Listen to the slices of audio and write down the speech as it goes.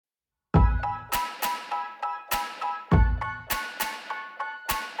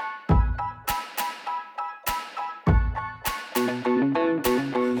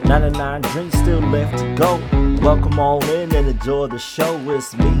99 drinks still left to go. Welcome all in and enjoy the show.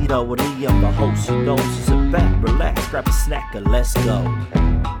 It's me, Dawari, I'm the host, you know. So sit back, relax, grab a snack, and let's go.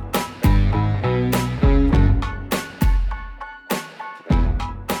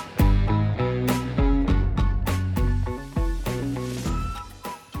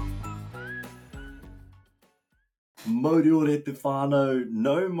 Modior Epifano,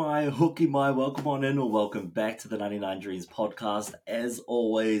 no mai, hooky mai, welcome on in or welcome back to the 99 Dreams podcast. As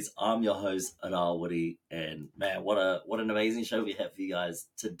always, I'm your host, Arawari, and man, what an amazing show we have for you guys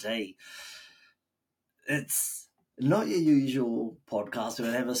today. It's not your usual podcast. We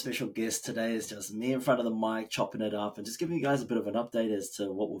don't have a special guest today. It's just me in front of the mic, chopping it up and just giving you guys a bit of an update as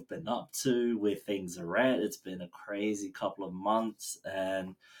to what we've been up to, where things are at. It's been a crazy couple of months,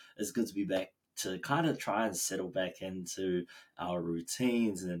 and it's good to be back to kind of try and settle back into our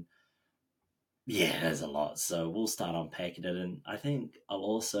routines. And yeah, there's a lot. So we'll start unpacking it. And I think I'll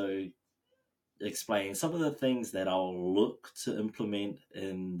also explain some of the things that I'll look to implement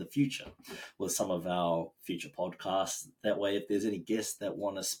in the future with some of our future podcasts. That way, if there's any guests that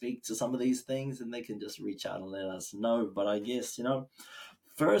want to speak to some of these things, then they can just reach out and let us know. But I guess,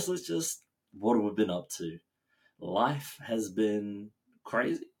 first, let's just, what have we been up to? Life has been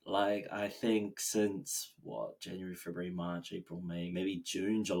crazy. Like, I think since, January, February, March, April, May, maybe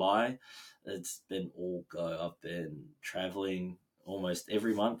June, July, it's been all go. I've been traveling almost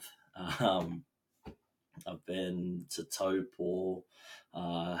every month. I've been to Taupo,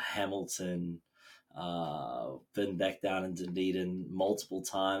 Hamilton, been back down in Dunedin multiple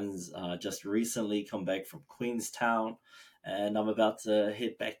times. Just recently come back from Queenstown, and I'm about to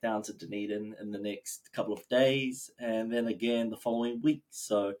head back down to Dunedin in the next couple of days, and then again the following week.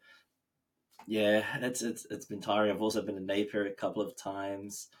 So yeah, it's been tiring. I've also been to Napier a couple of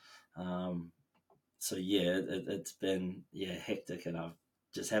times. So yeah, it's been hectic, and I've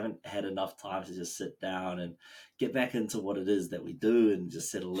just haven't had enough time to just sit down and get back into what it is that we do and just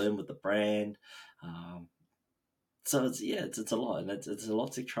settle in with the brand. So it's a lot, and it's a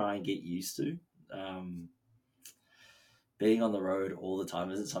lot to try and get used to. Being on the road all the time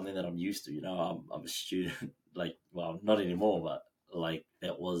isn't something that I'm used to. I'm a student, not anymore, but like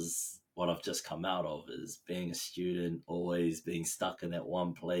that was what I've just come out of, is being a student, always being stuck in that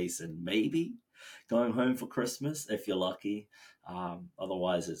one place, and maybe going home for Christmas if you're lucky.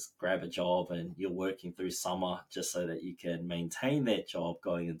 Otherwise, it's grab a job and you're working through summer just so that you can maintain that job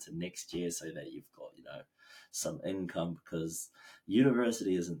going into next year, so that you've got some income, because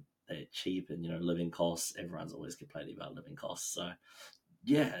university isn't that cheap, and living costs. Everyone's always complaining about living costs. So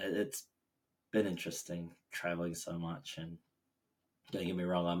yeah, it's been interesting traveling so much, and don't get me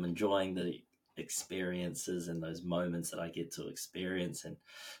wrong, I'm enjoying the experiences and those moments that I get to experience and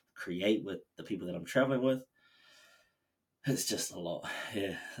create with the people that I'm traveling with. It's just a lot.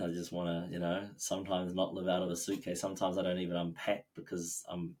 Yeah, I just want to, sometimes not live out of a suitcase. Sometimes I don't even unpack because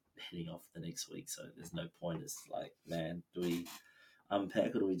I'm heading off the next week. So there's no point. It's like, man, do we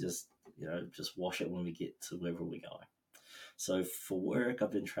unpack, or do we just wash it when we get to wherever we're going? So for work,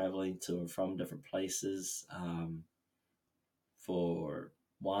 I've been traveling to and from different places. For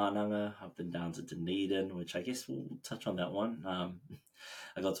Wānanga, I've been down to Dunedin, which I guess we'll touch on that one.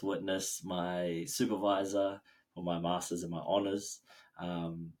 I got to witness my supervisor for my masters and my honours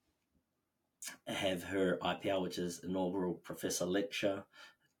have her IPL, which is inaugural professor lecture,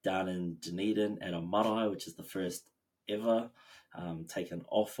 down in Dunedin at a marae, which is the first ever taken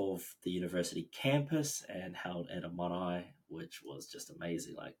off of the university campus and held at a marae, which was just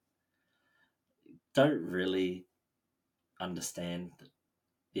amazing. Like, don't really understand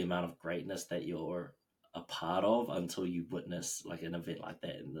the amount of greatness that you're a part of until you witness like an event like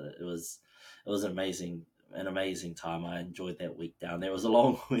that. And it was an amazing time. I enjoyed that week down there. It was a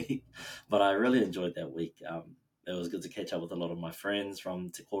long week, but I really enjoyed that week. It was good to catch up with a lot of my friends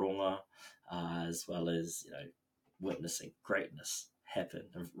from Te Koronga, as well as witnessing greatness happen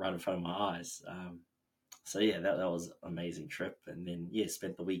right in front of my eyes. So yeah, that was an amazing trip. And then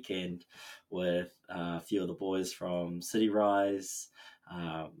spent the weekend with a few of the boys from City Rise.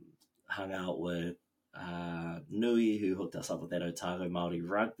 Hung out with Nui, who hooked us up with that Otago Māori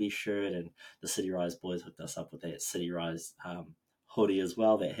rugby shirt, and the City Rise boys hooked us up with that City Rise hoodie as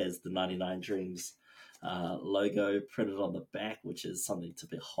well that has the 99 Dreams logo printed on the back, which is something to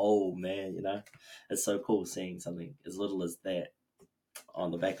behold, man. It's so cool seeing something as little as that on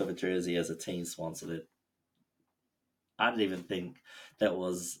the back of a jersey as a team sponsor. It, I didn't even think that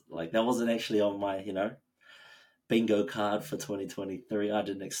wasn't actually on my bingo card for 2023. I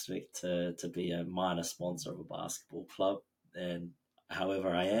didn't expect to be a minor sponsor of a basketball club, and however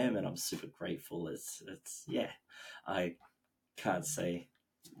I am, and I'm super grateful. It's I can't say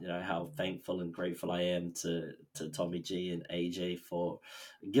how thankful and grateful I am to Tommy G and AJ for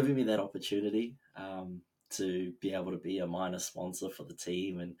giving me that opportunity to be able to be a minor sponsor for the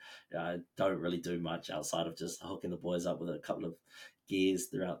team. And I don't really do much outside of just hooking the boys up with a couple of gears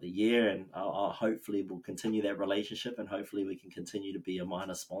throughout the year. And I'll hopefully we'll continue that relationship, and hopefully we can continue to be a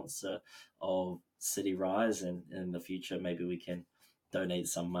minor sponsor of City Rise. And in the future, maybe we can donate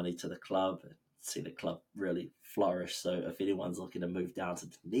some money to the club, see the club really flourish. So if anyone's looking to move down to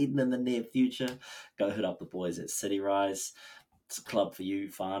Dunedin in the near future, go hit up the boys at City Rise. It's a club for you,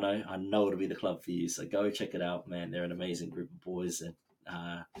 Fano. I know it'll be the club for you. So go check it out, man. They're an amazing group of boys, and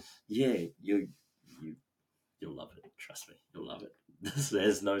yeah, you'll love it. Trust me, you'll love it.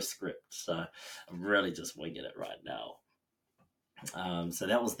 There's no script, so I'm really just winging it right now. So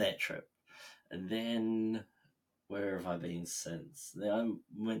that was that trip, and then where have I been since? Then I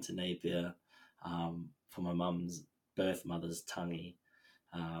went to Napier for my mum's birth mother's tangi.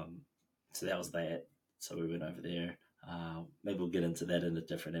 So that was that. So we went over there. Maybe we'll get into that in a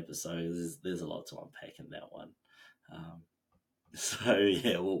different episode. There's a lot to unpack in that one. So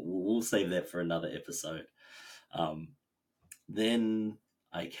yeah, we'll save that for another episode. Then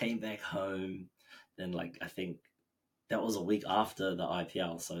I came back home. Then I think that was a week after the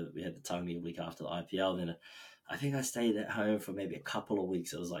IPL. So we had the tangi a week after the IPL. Then I think I stayed at home for maybe a couple of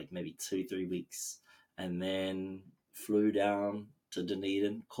weeks. It was maybe 2-3 weeks, and then flew down to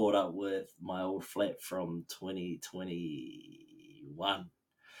Dunedin, caught up with my old flat from 2021.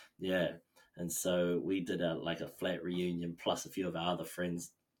 Yeah. And so we did a flat reunion, plus a few of our other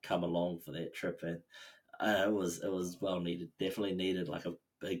friends come along for that trip, and it was well needed. Definitely needed a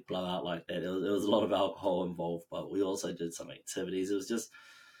big blowout like that. It was a lot of alcohol involved, but we also did some activities. It was just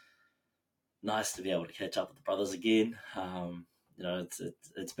nice to be able to catch up with the brothers again.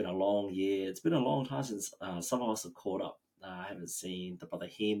 It's been a long year. It's been a long time since some of us have caught up. I haven't seen the brother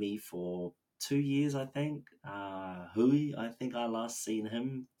Hear Me for 2 years, I think. Hui, I think I last seen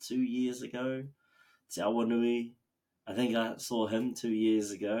him 2 years ago. Te Awanui, I think I saw him 2 years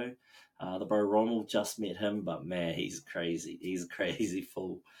ago. The bro Ronald, just met him, but man, he's crazy. He's a crazy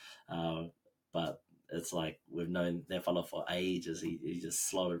fool. But it's we've known that fella for ages. He just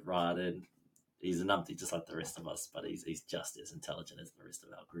slotted right in. He's an umpty just like the rest of us, but he's just as intelligent as the rest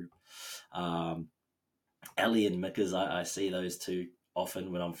of our group. Ali and Mickers, I see those two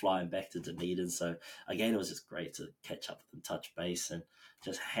often when I'm flying back to Dunedin. So again, it was just great to catch up with them, touch base, and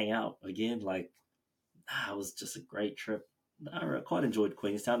just hang out again. It was just a great trip. I quite enjoyed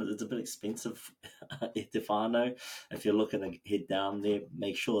Queenstown. It's a bit expensive at Tefano. If you're looking to head down there,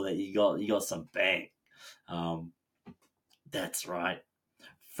 make sure that you got some bang. That's right.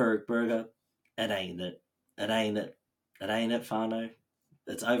 Ferg Burger, it ain't it. It ain't it. It ain't it, Fano.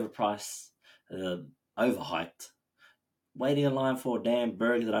 It's overpriced, overhyped. Waiting in line for a damn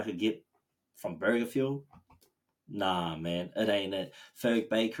burger that I could get from Burger Fuel. Nah, man, it ain't it. Ferg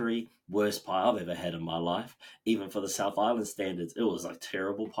Bakery, worst pie I've ever had in my life. Even for the South Island standards, it was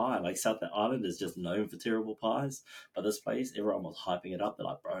terrible pie. South Island is just known for terrible pies. But this place, everyone was hyping it up. They're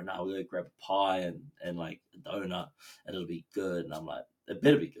like, bro, now we're going to grab a pie and a donut, and it'll be good. And I'm like, it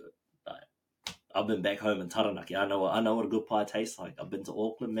better be good. I've been back home in Taranaki. I know what a good pie tastes like. I've been to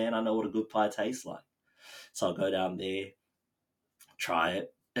Auckland, man. I know what a good pie tastes like. So I'll go down there, try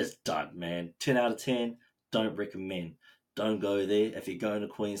it. It's done, man. 10 out of 10. Don't recommend. Don't go there. If you're going to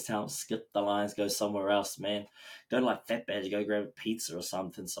Queenstown, skip the lines, go somewhere else, man. Go to Fat Badge, go grab a pizza or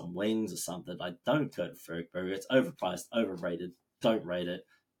something, some wings or something. Don't go to Ferg Burger. It's overpriced, overrated. Don't rate it.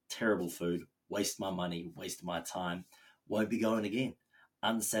 Terrible food. Waste my money, waste my time. Won't be going again.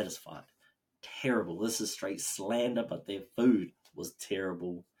 Unsatisfied. Terrible. This is straight slander, but their food was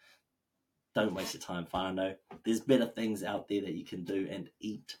terrible. Don't waste your time, Fano. There's better things out there that you can do and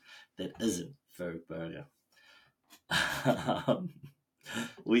eat that isn't Ferg Burger.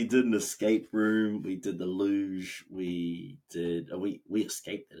 We did an escape room. We did the luge. We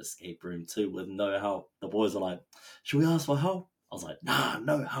escaped that escape room too with no help. The boys were like, "Should we ask for help?" I was like, "Nah,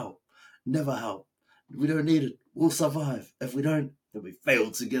 no help. Never help. We don't need it. We'll survive. If we don't, then we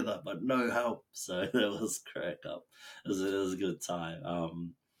fail together, but no help." So that was crack up. It was a good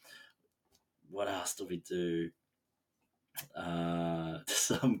time. What else did we do?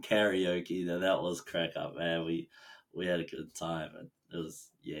 Some karaoke. That was crack up, man. We had a good time, and it was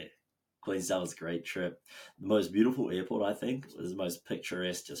Queenstown was a great trip. The most beautiful airport, I think, was the most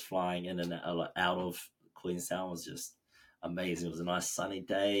picturesque. Just flying in and out of Queenstown was just amazing. It was a nice sunny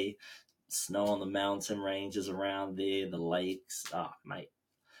day, snow on the mountain ranges around there, the lakes. Oh, mate,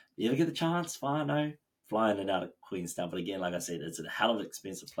 you ever get the chance? Fine, no. Fly in and out of Queenstown, but again, like I said, it's a hell of an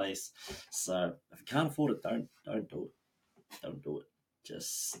expensive place. So if you can't afford it, don't do it. Don't do it.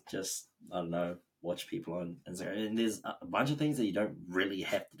 Just I don't know, watch people on Instagram, and there's a bunch of things that you don't really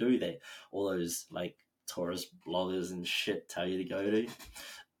have to do there. All those like tourist bloggers and shit tell you to go to.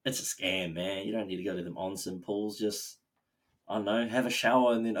 It's a scam, man. You don't need to go to them onsen pools. Just I don't know, have a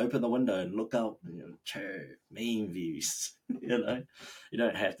shower and then open the window and look out. Mean views. You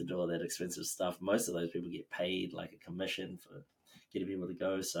don't have to do all that expensive stuff. Most of those people get paid like a commission for getting people to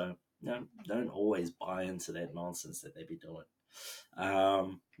go. So don't always buy into that nonsense that they be doing.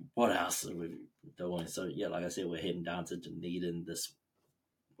 What else are we doing? So yeah, like I said, we're heading down to Dunedin this.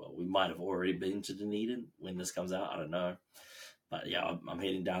 Well, we might have already been to Dunedin when this comes out. I don't know. But yeah, I'm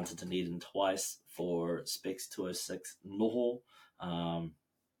heading down to Dunedin twice for Specs 206 Noho. Um,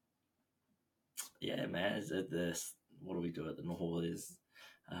 yeah, man, this what do we do at the Noho is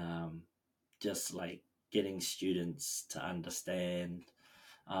um, just like getting students to understand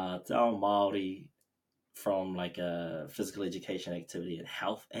Te Ao Māori from like a physical education activity and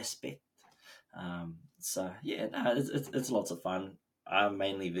health aspect. So yeah, no, it's lots of fun. I'm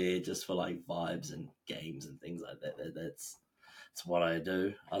mainly there just for like vibes and games and things like that. That's what I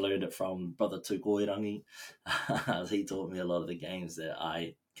do. I learned it from Brother Tukoirangi. He taught me a lot of the games that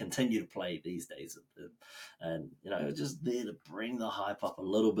I continue to play these days with them. And, just there to bring the hype up a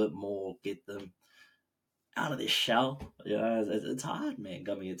little bit more, get them out of their shell. It's hard, man,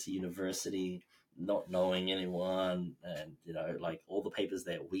 coming into university, not knowing anyone. And, like all the papers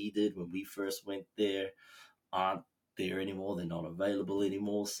that we did when we first went there aren't there anymore. They're not available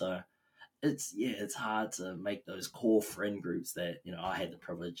anymore. So, it's hard to make those core friend groups that I had the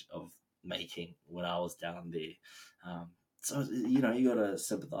privilege of making when I was down there. So you got to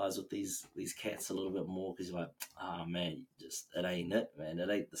sympathize with these cats a little bit more because you're like, oh man, just it ain't it, man.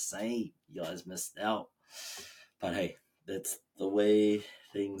 It ain't the same. You guys missed out. But hey, that's the way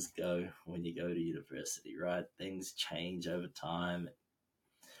things go when you go to university, right? Things change over time.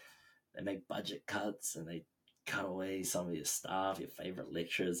 They make budget cuts and they cut away some of your staff, your favorite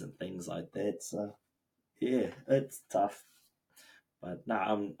lecturers, and things like that. So yeah, it's tough, but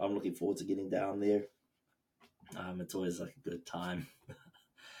I'm looking forward to getting down there. It's always like a good time.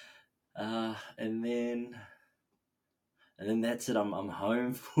 And then that's it. I'm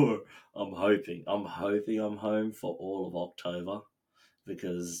home for. I'm hoping I'm home for all of October,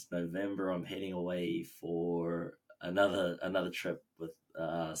 because November I'm heading away for another trip with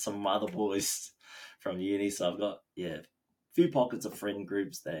some of my other boys from uni. So I've got few pockets of friend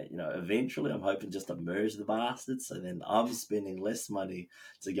groups that eventually I'm hoping just to merge the bastards. So then I'm spending less money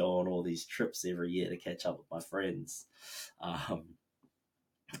to go on all these trips every year to catch up with my friends.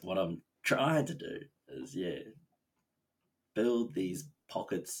 What I'm trying to do is build these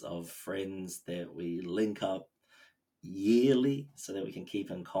pockets of friends that we link up yearly so that we can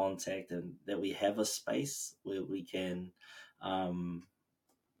keep in contact and that we have a space where we can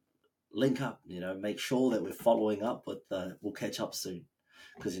link up, make sure that we're following up with we'll catch up soon.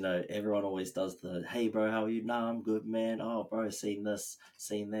 Because, everyone always does the, hey, bro, how are you? Nah, I'm good, man. Oh, bro, seen this,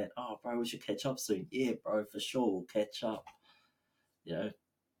 seen that. Oh, bro, we should catch up soon. Yeah, bro, for sure, we'll catch up.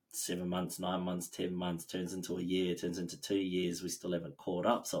 7 months, 9 months, 10 months turns into a year, turns into 2 years. We still haven't caught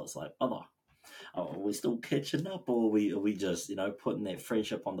up. So it's like, are we still catching up, or are we just, putting that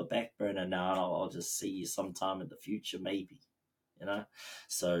friendship on the back burner now? I'll just see you sometime in the future, maybe.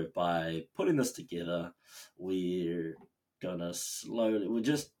 So by putting this together, we're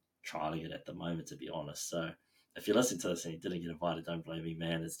just trialing it at the moment, to be honest. So if you're listening to this and you didn't get invited, don't blame me,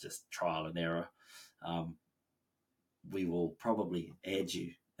 man. It's just trial and error. We will probably add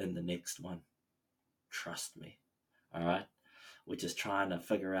you in the next one. Trust me. All right. We're just trying to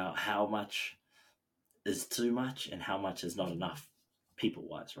figure out how much is too much and how much is not enough, people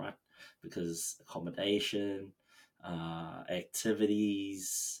wise, right? Because accommodation,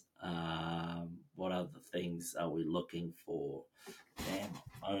 activities, what other things are we looking for? Damn,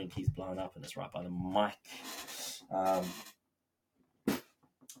 my phone keeps blowing up and it's right by the mic.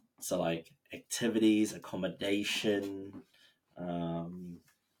 So like activities, accommodation,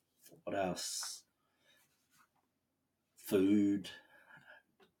 what else? Food,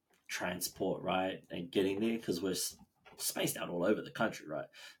 transport, right? And getting there, because we're spaced out all over the country, right?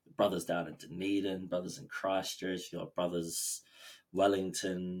 Brothers down in Dunedin, brothers in Christchurch, you got brothers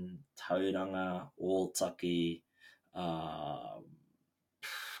Wellington, Tauranga, Ōtaki,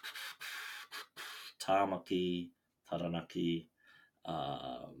 Tāmaki, Taranaki,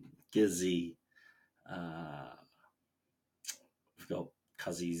 Gizzy. We've got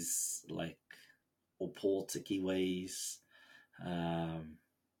cousins like Opotiki ways.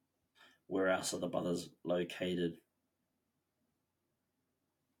 Where else are the brothers located?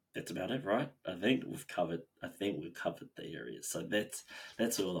 that's about it, right? I think we've covered the areas. So that's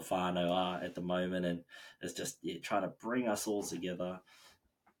where all the whānau are at the moment, and it's just, yeah, trying to bring us all together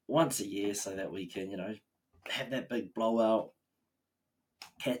once a year so that we can, have that big blowout,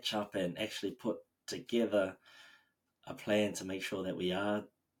 catch up, and actually put together a plan to make sure that we are,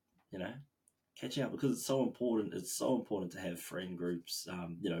 you know, catching up, because it's so important. It's so important to have friend groups,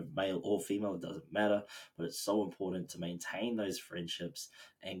 male or female, it doesn't matter, but it's so important to maintain those friendships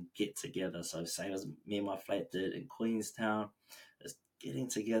and get together. So, same as me and my flat did in Queenstown, is getting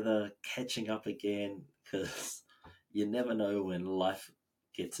together, catching up again, because you never know when life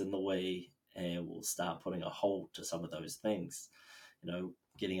gets in the way and we'll start putting a halt to some of those things.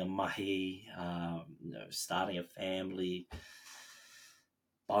 Getting a mahi, starting a family,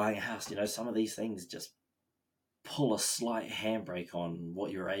 buying a house, some of these things just pull a slight handbrake on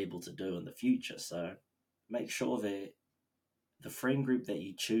what you're able to do in the future. So make sure that the friend group that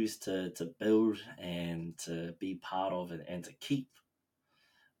you choose to build and to be part of, and to keep,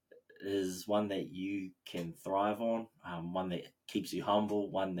 is one that you can thrive on, one that keeps you humble,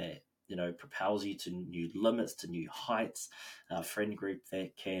 one that propels you to new limits, to new heights, a friend group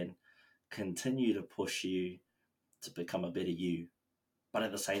that can continue to push you to become a better you, but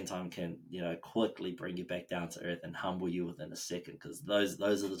at the same time can quickly bring you back down to earth and humble you within a second, because those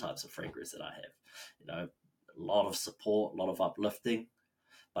are the types of friend groups that I have. A lot of support, a lot of uplifting,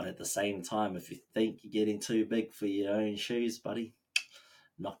 but at the same time, if you think you're getting too big for your own shoes, buddy,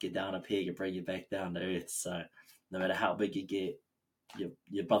 knock you down a peg and bring you back down to earth. So no matter how big you get,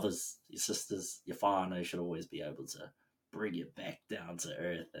 your brothers, your sisters, your whānau should always be able to bring you back down to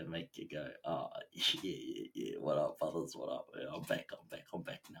earth and make you go, oh, yeah, what up, brothers, what up? Yeah, I'm back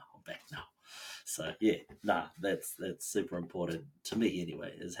now. So yeah, that's super important to me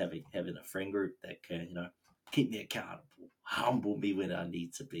anyway, is having a friend group that can, keep me accountable, humble me when I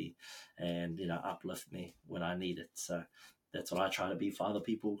need to be, and uplift me when I need it. So that's what I try to be for other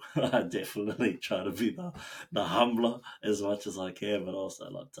people. I definitely try to be the humbler as much as I can, but also I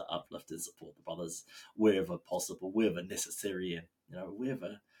love to uplift and support the brothers wherever possible, wherever necessary, and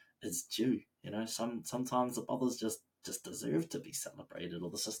wherever is due. Sometimes the brothers just deserve to be celebrated, or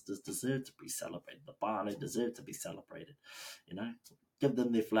the sisters deserve to be celebrated, the whānau deserve to be celebrated. Give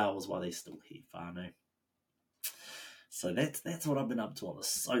them their flowers while they're still here, whānau. So that's what I've been up to on the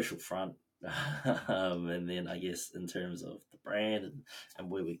social front. And then I guess in terms of the brand and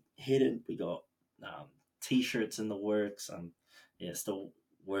where we headed, we got t-shirts in the works. I'm still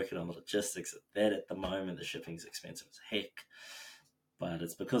working on the logistics of that at the moment. The shipping's expensive as heck, but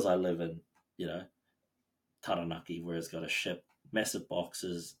it's because I live in Taranaki, where it's got to ship massive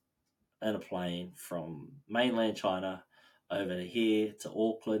boxes in a plane from mainland China over here to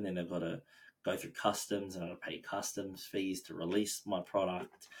Auckland, and they've got to go through customs, and I've got to pay customs fees to release my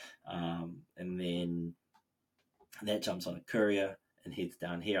product, and then that jumps on a courier and heads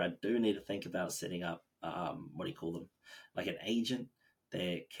down here. I do need to think about setting up, what do you call them, like an agent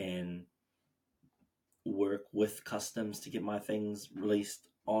that can work with customs to get my things released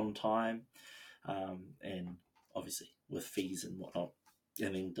on time, and obviously with fees and whatnot,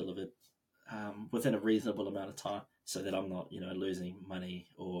 and then delivered within a reasonable amount of time, so that I'm not, losing money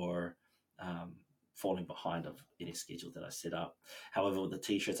or falling behind of any schedule that I set up. However, with the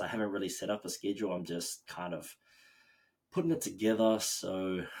t-shirts, I haven't really set up a schedule. I'm just kind of putting it together,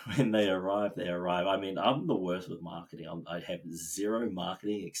 so when they arrive, they arrive. I mean, I'm the worst with marketing. I have zero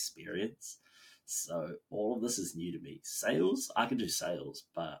marketing experience, so all of this is new to me. Sales, I can do sales,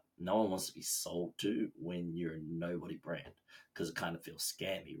 but no one wants to be sold to when you're a nobody brand, because it kind of feels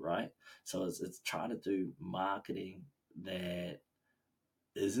scammy, right? So it's trying to do marketing that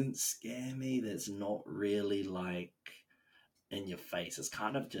isn't scammy, that's not really like in your face. It's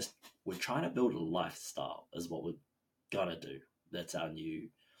kind of just, we're trying to build a lifestyle, is what we're gonna do. That's our new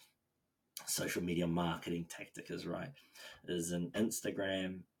social media marketing tactic, is right. Is an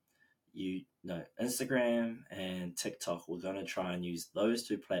Instagram, Instagram and TikTok. We're gonna try and use those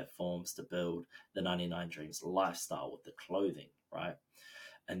two platforms to build the 99 Dreams lifestyle with the clothing, right?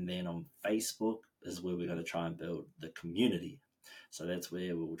 And then on Facebook is where we're going to try and build the community. So that's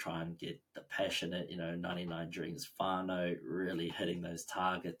where we'll try and get the passionate, 99 Dreams whānau really hitting those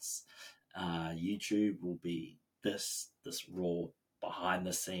targets. YouTube will be this raw, behind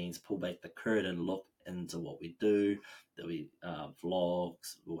the scenes, pull back the curtain, look into what we do. There'll be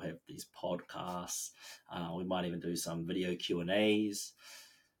vlogs. We'll have these podcasts. We might even do some video Q&As.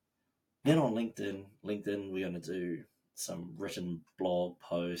 Then on LinkedIn, we're going to do some written blog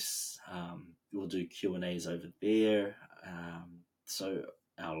posts. We'll do Q&As over there. So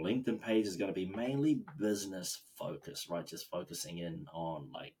our LinkedIn page is going to be mainly business focused, right? Just focusing in on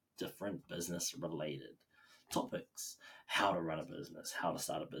like different business related topics: how to run a business, how to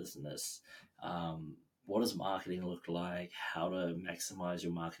start a business, what does marketing look like, how to maximize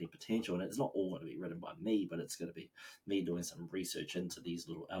your marketing potential. And it's not all going to be written by me, but it's going to be me doing some research into these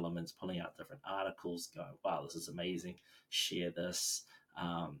little elements, pulling out different articles, going, wow, this is amazing, share this.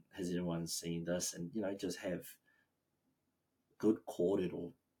 Has anyone seen this? And, just have good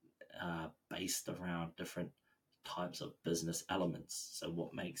cordial based around different types of business elements. So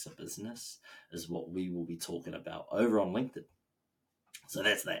what makes a business is what we will be talking about over on LinkedIn. So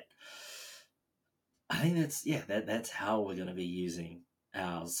that's that. I think that's how we're going to be using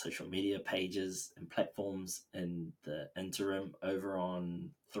our social media pages and platforms in the interim over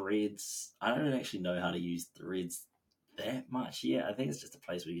on Threads. I don't actually know how to use Threads that much yet. I think it's just a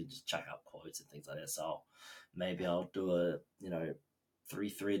place where you can just check out quotes and things like that. So maybe I'll do 3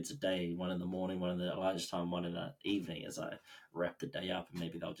 threads a day, one in the morning, one in the lunchtime, one in the evening as I wrap the day up, and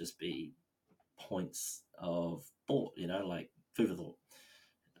maybe they'll just be points of thought, like food for thought.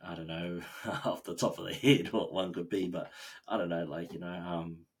 I don't know off the top of the head what one could be, but I don't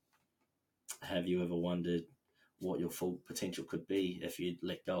know, have you ever wondered what your full potential could be if you'd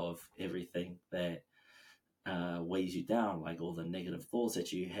let go of everything that weighs you down, like all the negative thoughts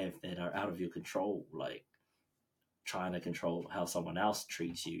that you have that are out of your control, like trying to control how someone else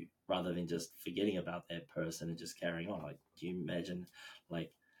treats you rather than just forgetting about that person and just carrying on. Like, do you imagine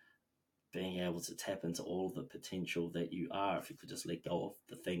like being able to tap into all the potential that you are if you could just let go of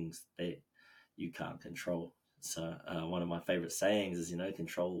the things that you can't control? So one of my favorite sayings is,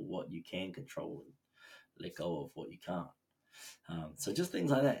 control what you can control and let go of what you can't. So just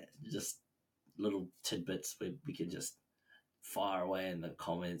things like that, just little tidbits where we can just fire away in the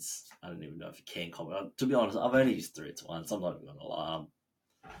comments. I don't even know if you can comment. To be honest, I've only used Threads once. I'm not even gonna lie, I'm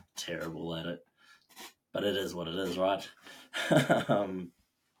terrible at it, but it is what it is, right?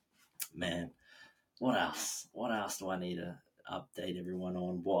 Man, what else? What else do I need to update everyone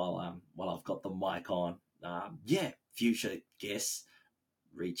on while I've got the mic on? Future guests,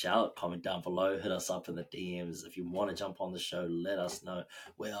 reach out, comment down below, hit us up in the DMs. If you want to jump on the show, let us know.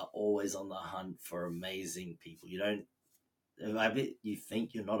 We are always on the hunt for amazing people. I bet you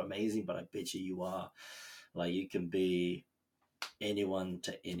think you're not amazing, but I bet you are. Like, you can be anyone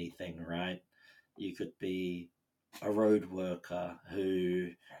to anything, right? You could be a road worker who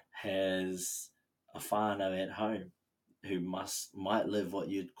has a whānau at home, who might live what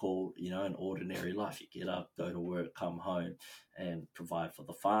you'd call, an ordinary life. You get up, go to work, come home, and provide for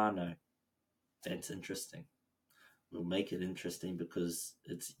the whānau. That's interesting. We'll make it interesting because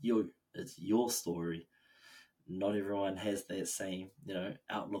it's your story. Not everyone has that same,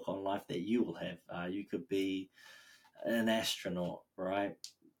 outlook on life that you will have. You could be an astronaut, right?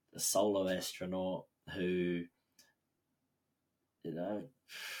 A solo astronaut who,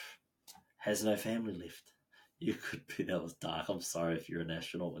 has no family left. You could be, that was dark. I'm sorry if you're an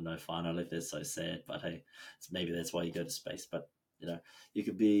astronaut with no whānau left. That's so sad, but hey, maybe that's why you go to space. But, you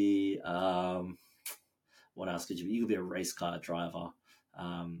could be, what else could you be? You could be a race car driver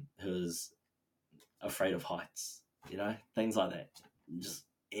who's afraid of heights, things like that. Just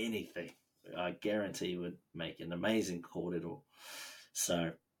anything, I guarantee would make an amazing cordial.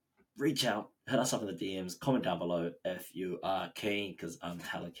 So reach out, hit us up in the DMs, comment down below if you are keen, because I'm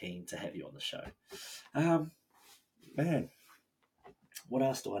hella keen to have you on the show. Man, what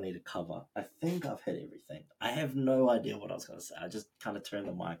else do I need to cover? I think I've hit everything. I have no idea what I was going to say. I just kind of turned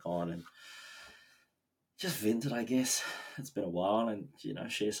the mic on and just vented, I guess. It's been a while, and,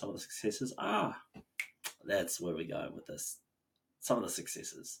 share some of the successes. That's where we're going with this. Some of the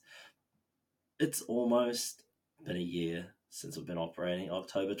successes. It's almost been a year since we've been operating.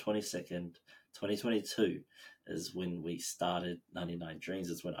 October 22nd, 2022 is when we started 99 Dreams.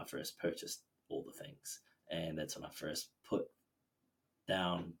 Is when I first purchased all the things. And that's when I first put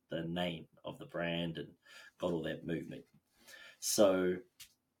down the name of the brand and got all that movement. So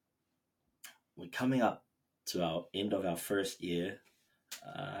we're coming up to our end of our first year.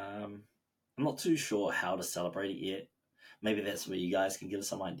 I'm not too sure how to celebrate it yet. Maybe that's where you guys can give us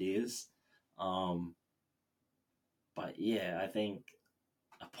some ideas. But yeah, I think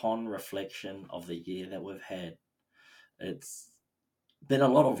upon reflection of the year that we've had, it's been a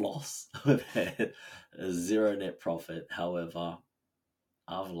lot of loss. We've had a zero net profit. However,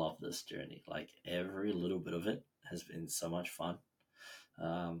 I've loved this journey. Like, every little bit of it has been so much fun.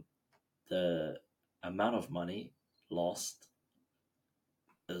 The amount of money lost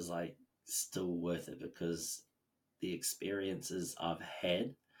is like still worth it, because the experiences I've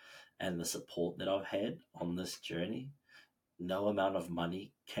had and the support that I've had on this journey, no amount of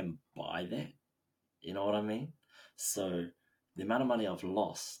money can buy that. You know what I mean? So the amount of money I've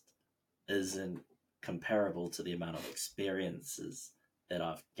lost isn't comparable to the amount of experiences that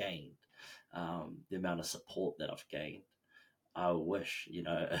I've gained, the amount of support that I've gained. I wish,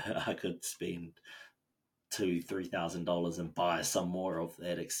 I could spend $2,000-3,000 and buy some more of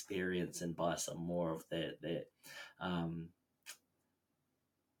that experience and buy some more of that um,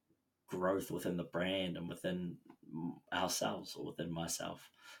 growth within the brand and within ourselves or within myself.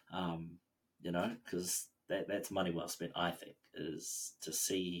 Because that's money well spent, I think, is to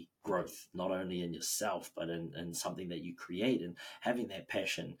see growth not only in yourself but in something that you create, and having that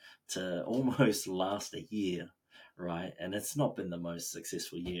passion to almost last a year, right? And it's not been the most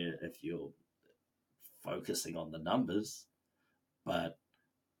successful year if you're focusing on the numbers, but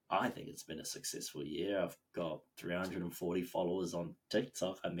I think it's been a successful year. I've got 340 followers on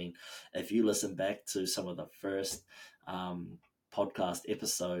TikTok. I mean, if you listen back to some of the first podcast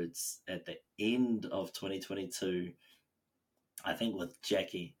episodes at the end of 2022, I think with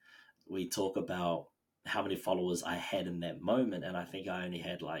Jackie, we talk about how many followers I had in that moment. And I think I only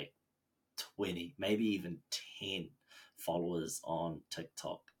had like 20, maybe even 10 followers on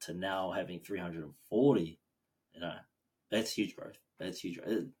TikTok to now having 340. That's huge growth. That's huge.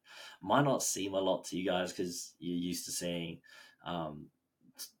 It might not seem a lot to you guys because you're used to seeing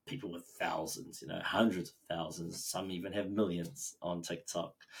people with thousands, hundreds of thousands. Some even have millions on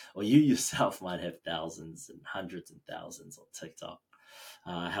TikTok, or you yourself might have thousands and hundreds and thousands on TikTok.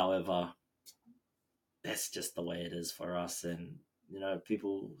 However, that's just the way it is for us. And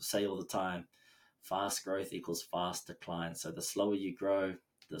people say all the time, fast growth equals fast decline. So the slower you grow,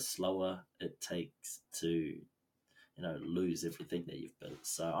 the slower it takes to lose everything that you've built.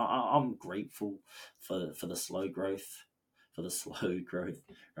 So I'm grateful for the slow growth,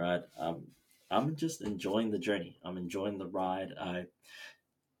 right? I'm just enjoying the journey. I'm enjoying the ride. I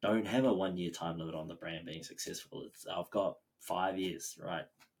don't have a 1 year time limit on the brand being successful. I've got 5 years, right?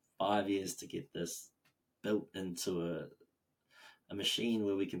 5 years to get this built into a machine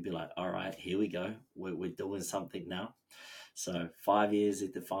where we can be like, all right, here we go. We're doing something now. So 5 years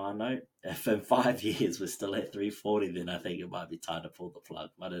at the far note. If in 5 years we're still at 340, then I think it might be time to pull the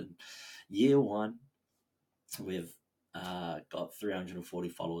plug. But in year one, we've got 340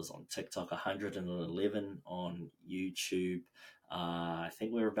 followers on TikTok, 111 on YouTube. I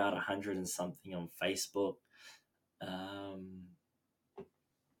think we're about 100 and something on Facebook. I'm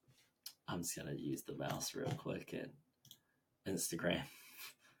just going to use the mouse real quick. And Instagram.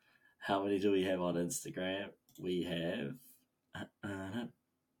 How many do we have on Instagram? We have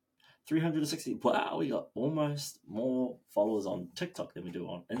 360. Wow, we got almost more followers on TikTok than we do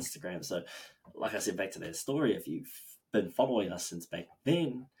on Instagram. So, like I said, back to that story, if you've been following us since back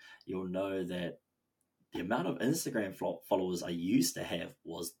then, you'll know that the amount of Instagram followers I used to have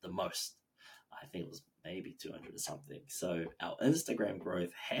was the most. I think it was maybe 200 or something. So, our Instagram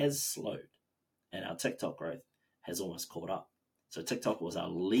growth has slowed, and our TikTok growth has almost caught up. So TikTok was our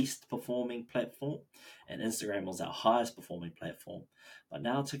least performing platform and Instagram was our highest performing platform. But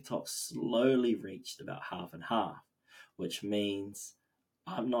now TikTok slowly reached about half and half, which means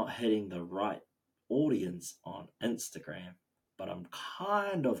I'm not hitting the right audience on Instagram, but I'm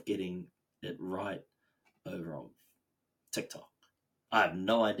kind of getting it right over on TikTok. I have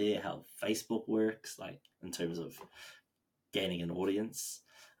no idea how Facebook works, like in terms of gaining an audience.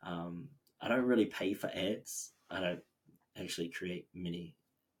 I don't really pay for ads. I don't actually create many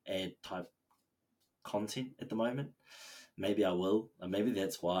ad type content at the moment. Maybe I will, and maybe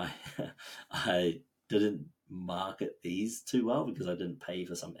that's why I didn't market these too well, because I didn't pay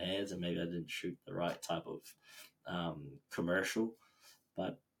for some ads and maybe I didn't shoot the right type of commercial.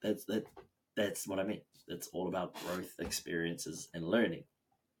 But that's what I mean. It's all about growth, experiences, and learning.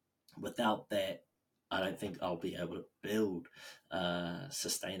 Without that, I don't think I'll be able to build a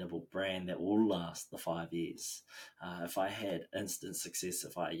sustainable brand that will last the 5 years. If I had instant success,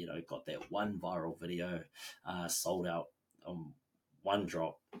 if I got that one viral video, sold out one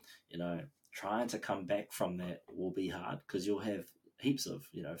drop, trying to come back from that will be hard because you'll have heaps of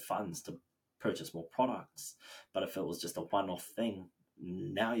funds to purchase more products. But if it was just a one-off thing,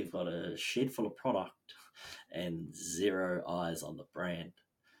 now you've got a shed full of product and zero eyes on the brand.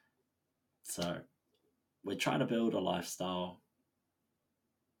 So we're trying to build a lifestyle.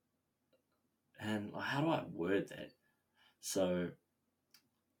 And how do I word that? So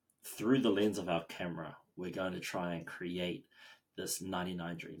through the lens of our camera, we're going to try and create this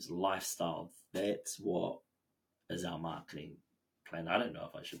 99 Dreams lifestyle. That's what is our marketing plan. I don't know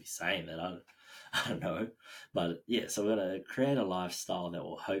if I should be saying that. I don't know. But yeah, so we're going to create a lifestyle that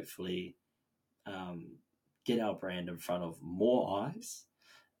will hopefully get our brand in front of more eyes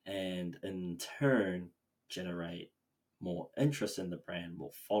and in turn generate more interest in the brand,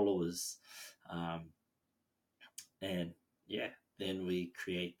 more followers, and yeah, then we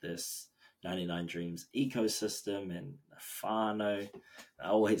create this 99 Dreams ecosystem and whānau. I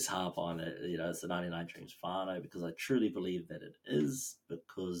always harp on it, it's the 99 Dreams whānau because I truly believe that it is,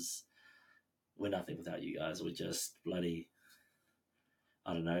 because we're nothing without you guys. We're just bloody,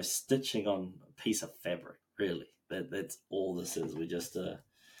 I don't know, stitching on a piece of fabric, really. That's all this is. We're just a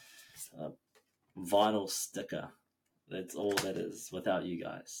vinyl sticker. That's all that is without you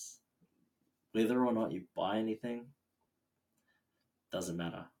guys. Whether or not you buy anything, doesn't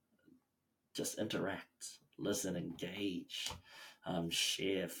matter. Just interact, listen, engage,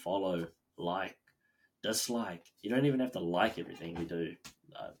 share, follow, like, dislike. You don't even have to like everything we do.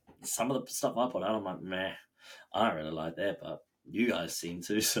 Some of the stuff I put out, I'm like, meh, I don't really like that, but you guys seem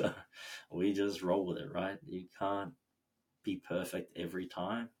to, so we just roll with it, right? You can't be perfect every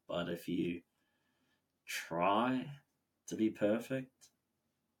time, but if you try to be perfect,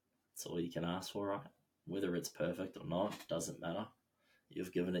 that's all you can ask for, right? Whether it's perfect or not, doesn't matter.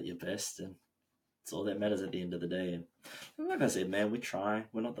 You've given it your best, and it's all that matters at the end of the day. And like I said, man, we try.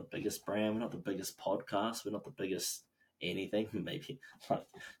 We're not the biggest brand. We're not the biggest podcast. We're not the biggest anything. Maybe like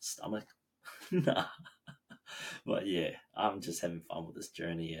stomach. Nah. But yeah, I'm just having fun with this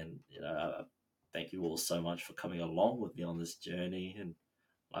journey. And, thank you all so much for coming along with me on this journey. And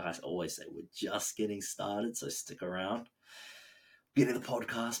like I always say, we're just getting started. So stick around. Getting the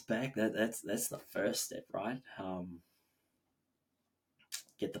podcast back. That's the first step, right?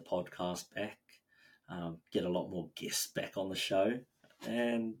 Get the podcast back, get a lot more guests back on the show,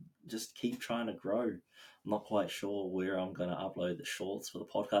 and just keep trying to grow. I'm not quite sure where I'm going to upload the shorts for the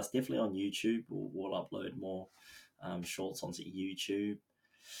podcast. Definitely on YouTube. We'll upload more shorts onto YouTube.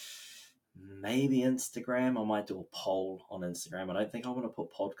 Maybe Instagram. I might do a poll on Instagram. I don't think I want to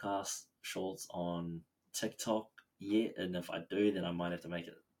put podcast shorts on TikTok yet, and if I do, then I might have to make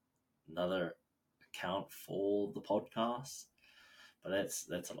another account for the podcast. But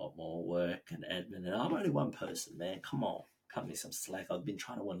that's a lot more work and admin. And I'm only one person, man. Come on. Cut me some slack. I've been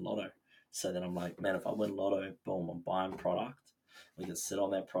trying to win lotto. So then I'm like, man, if I win lotto, boom, I'm buying product. We can sit on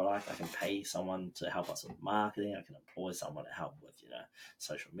that product. I can pay someone to help us with marketing. I can employ someone to help with,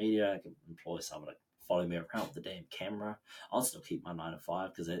 social media. I can employ someone to follow me around with the damn camera. I'll still keep my 9 to 5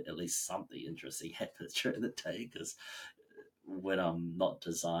 because at least something interesting happens during the day. Because when I'm not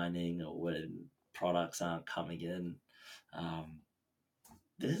designing or when products aren't coming in,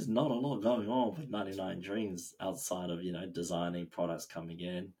 there's not a lot going on with 99 Dreams outside of, designing products coming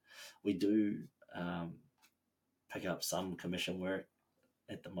in. We do pick up some commission work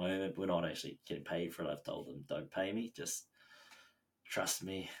at the moment. We're not actually getting paid for it. I've told them, don't pay me, just trust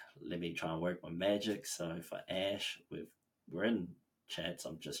me, let me try and work my magic. So for Ash, we're in chats.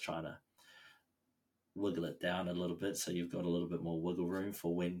 I'm just trying to wiggle it down a little bit so you've got a little bit more wiggle room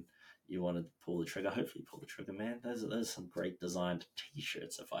for when you want to pull the trigger. Hopefully pull the trigger, man. There's some great designed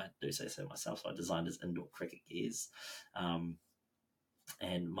t-shirts, if I do say so myself. So I designed his indoor cricket gears,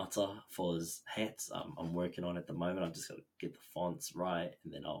 and Mata for his hats. I'm working on at the moment. I've just got to get the fonts right,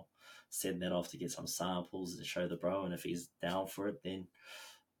 and then I'll send that off to get some samples and show the bro, and if he's down for it, then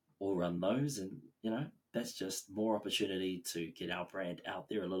we'll run those. And that's just more opportunity to get our brand out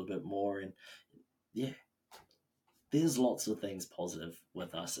there a little bit more. And yeah, there's lots of things positive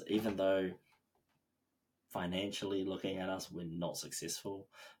with us, even though financially looking at us, we're not successful.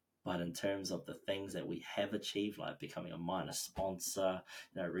 But in terms of the things that we have achieved, like becoming a minor sponsor,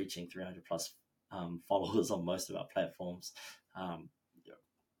 reaching 300 plus followers on most of our platforms,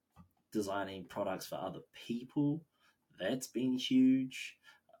 designing products for other people, that's been huge.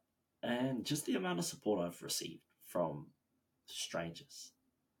 And just the amount of support I've received from strangers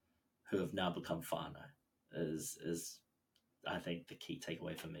who have now become whānau is I think the key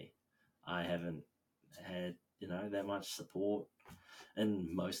takeaway for me. I haven't had that much support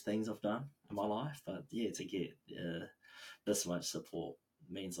in most things I've done in my life, but yeah, to get this much support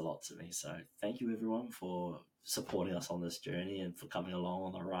means a lot to me. So thank you everyone for supporting us on this journey and for coming along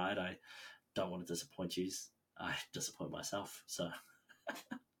on the ride. I don't want to disappoint you. I disappoint myself, so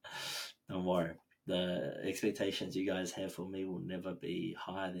don't worry. The expectations you guys have for me will never be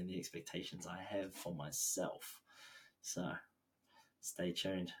higher than the expectations I have for myself. So stay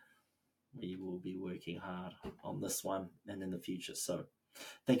tuned. We will be working hard on this one and in the future. So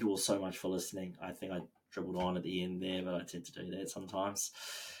thank you all so much for listening. I think I dribbled on at the end there, but I tend to do that sometimes.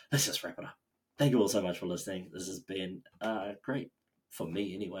 Let's just wrap it up. Thank you all so much for listening. This has been great for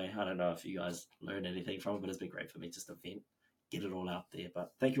me anyway. I don't know if you guys learned anything from it, but it's been great for me just to vent, get it all out there.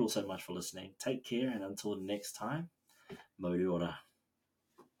 But thank you all so much for listening. Take care, and until next time, Mō ora.